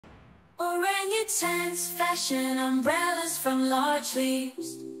Orangutans fashion umbrellas from large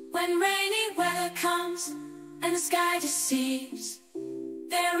leaves. When rainy weather comes and the sky deceives,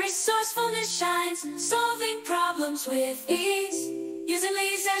 their resourcefulness shines, solving problems with ease. Using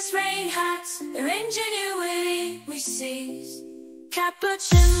leaves as rain hats, their ingenuity we seize.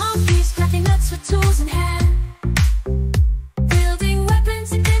 Capuchin monkeys cracking nuts with tools in hand, wielding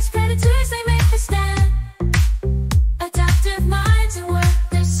weapons against predators, they make a stand. Adaptive minds and work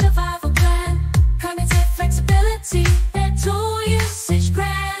their survival plan. Cognitive flexibility, their tool usage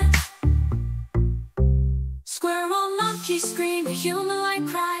grand. Squirrel monkeys scream a human-like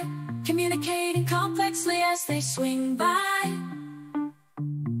cry, communicating complexly as they swing by.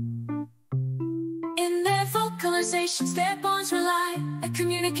 In their vocalizations, their bonds rely, a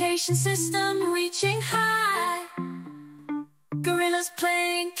communication system reaching high. Gorillas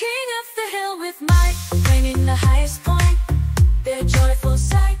playing king of the hill with might, claiming the highest point, their joyful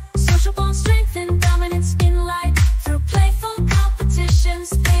sight. Social bonds strengthen dominance in light, through playful competitions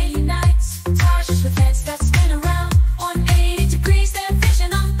they unite. Targets with heads that spin around 180 degrees, their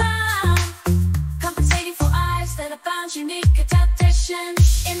vision unbound, compensating for eyes that abound. Unique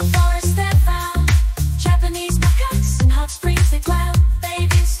adaptations in forests they're found. Japanese macaques in hot springs they dwell,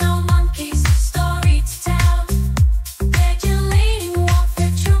 baby snow monkeys, story to tell. Regulating warmth,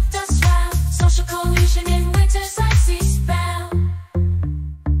 their troop does swell, social cohesion in winter's icy spell.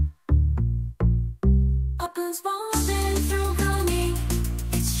 Baboons bonding through grooming,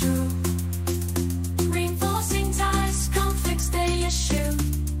 it's true, reinforcing ties, conflicts they eschew.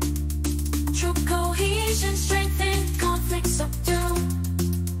 Troop cohesion strengthen, conflicts subdue.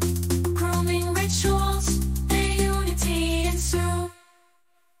 Grooming rituals, their unity ensue.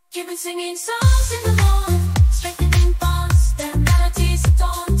 Gibbons singing songs in the morn, strengthening bonds, their melodies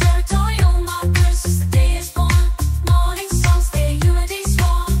adorn. Territorial markers as the day is born, morning songs, their unity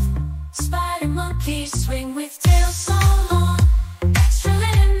sworn. Spider monkeys swing with tails so long, extra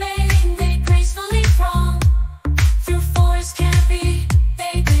linen mating they gracefully throng. Through forest canopy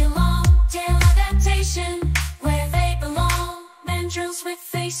they belong, tail adaptation where they belong. Mandrills with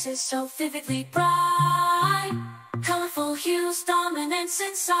faces so vividly bright, colorful hues, dominance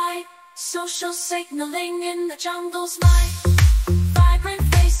in sight. Social signaling in the jungle's might, vibrant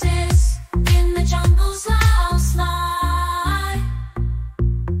faces in the jungle's loud slide.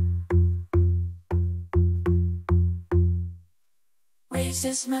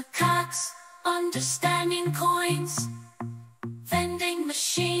 Raises macaques, understanding coins, vending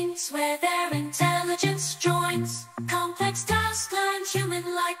machines where their intelligence joins. Complex tasks learn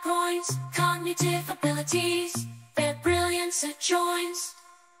human-like groins, cognitive abilities, their brilliance adjoins.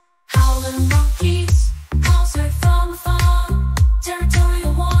 Howling monkeys, calls heard from afar,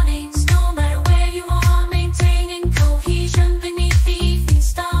 territorial warnings, no matter where you are. Maintaining cohesion beneath the evening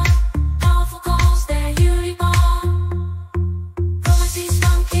star, powerful calls, their unity bond. Prometheus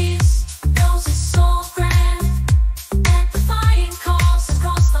monkeys, noses so grand, amplifying calls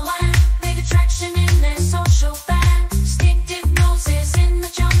across the land. Made attraction in their social band, distinctive noses in the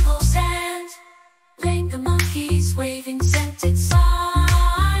jungle's hand. Linger monkeys waving scented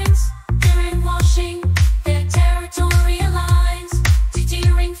signs, hearing washing their territorial lines.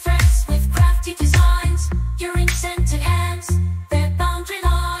 Deterring threats with crafty designs, urine scented hands, their boundary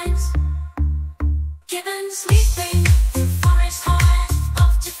lines. Gibbons leaping through forest high,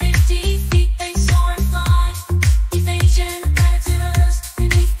 up to 50 feet they soar and fly. Evasion of predators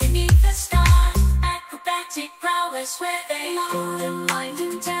beneath the sky, acrobatic prowess where they lie. Golden lined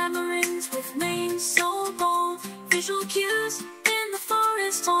in tamarins with manes so bold, visual cues in the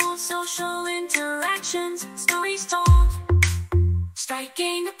forest hold. Social interactions, stories told,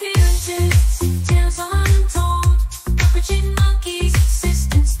 striking appearances, tales untold. Capuchin monkeys,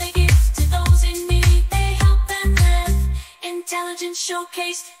 assistance they give to those in need. They help them live, intelligence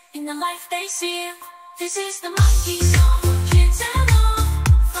showcased in the life they see. This is the monkey song for kids and all,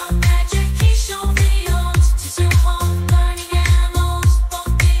 from educational videos to zoo home learning animals,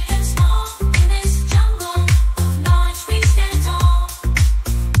 both big and small. In this jungle of knowledge we stand tall.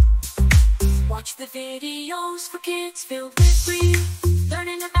 Watch the videos for kids filled with greed,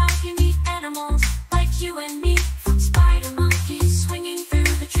 learning about unique animals like you and me. From spider monkeys swinging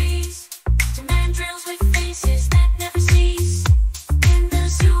through the trees, to mandrills with faces that never cease. In the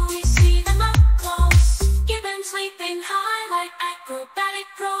zoo we see them up close, gibbons leaping high like acrobatic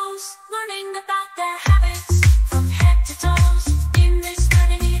pros, learning about their habits from head to toes. In this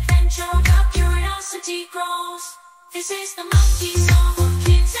learning adventure the curiosity grows. This is the monkey song for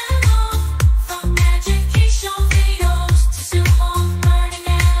kids and all, from educational videos to zoo home learning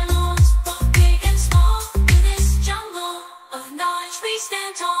animals, both big and small. In this jungle of knowledge we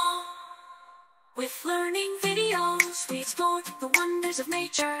stand tall. With learning videos, we explore the wonders of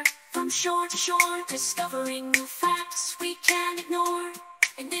nature. From shore to shore, discovering new facts we can't ignore.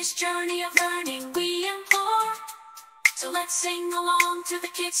 In this journey of learning we implore. So let's sing along to the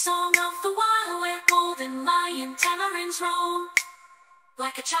kids' song of the wild, where golden lion tamarins roam.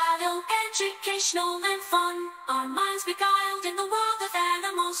 Like a child, educational and fun, our minds beguiled in the world of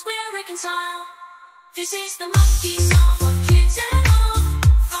animals we're reconciled. This is the monkey song for kids and all.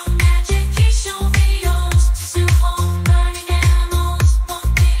 From educational videos to zoo home, learning animals,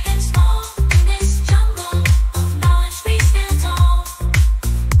 both big and small. In this jungle of knowledge we stand tall.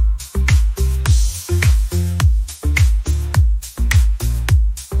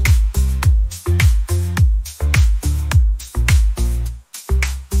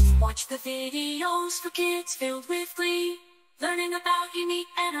 Watch the videos for kids filled with glee, learning about unique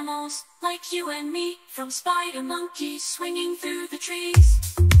animals like you and me. From spider monkeys swinging through the trees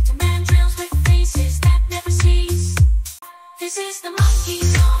to mandrills with faces that never cease. This is the monkey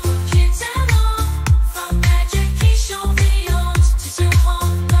song for kids and all. From educational videos to zoo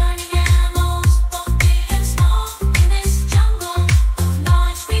home, learning animals, both big and small. In this jungle of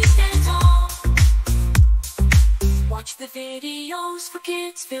knowledge we stand tall. Watch the videos for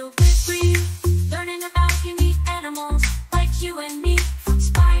kids filled with glee, learning about unique animals like you and me. From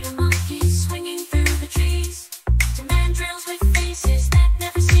spider monkeys swinging through the trees to mandrills with faces that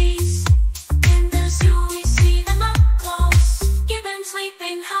never cease. In the zoo we see them up close, gibbons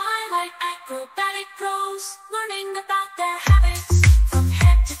leaping high like acrobatic pros, learning about their habits from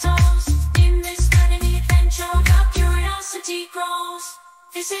head to toes. In this learning adventure our curiosity grows.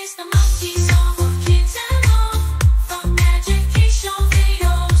 This is the monkey song for kids and all. From educational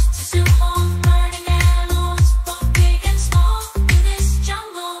videos to zoo home, learning animals, both big and small. In this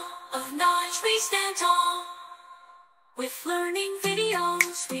jungle of knowledge we stand tall. With learning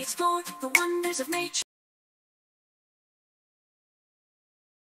videos, we explore the wonders of nature.